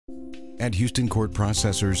at Houston Court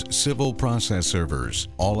Processors Civil Process Servers.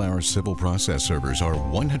 All our civil process servers are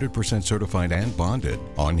 100% certified and bonded.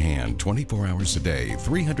 On hand 24 hours a day,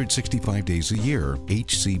 365 days a year,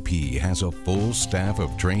 HCP has a full staff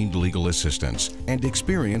of trained legal assistants and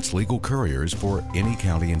experienced legal couriers for any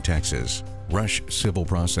county in Texas. Rush Civil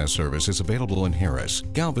Process Service is available in Harris,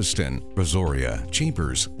 Galveston, Brazoria,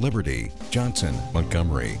 Chambers, Liberty, Johnson,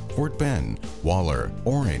 Montgomery, Fort Bend, Waller,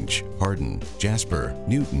 Orange, Hardin, Jasper,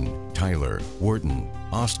 Newton, Tyler, Wharton,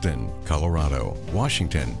 Austin, Colorado,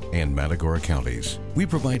 Washington, and Matagorda counties. We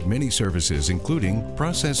provide many services including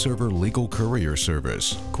process server legal courier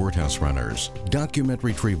service, courthouse runners, document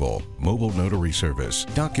retrieval, mobile notary service,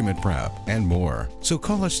 document prep, and more. So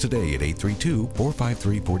call us today at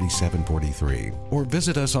 832-453-4743 or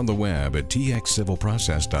visit us on the web at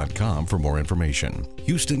txcivilprocess.com for more information.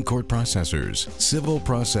 Houston Court Processors, Civil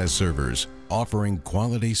Process Servers, offering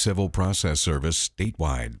quality civil process service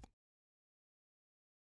statewide.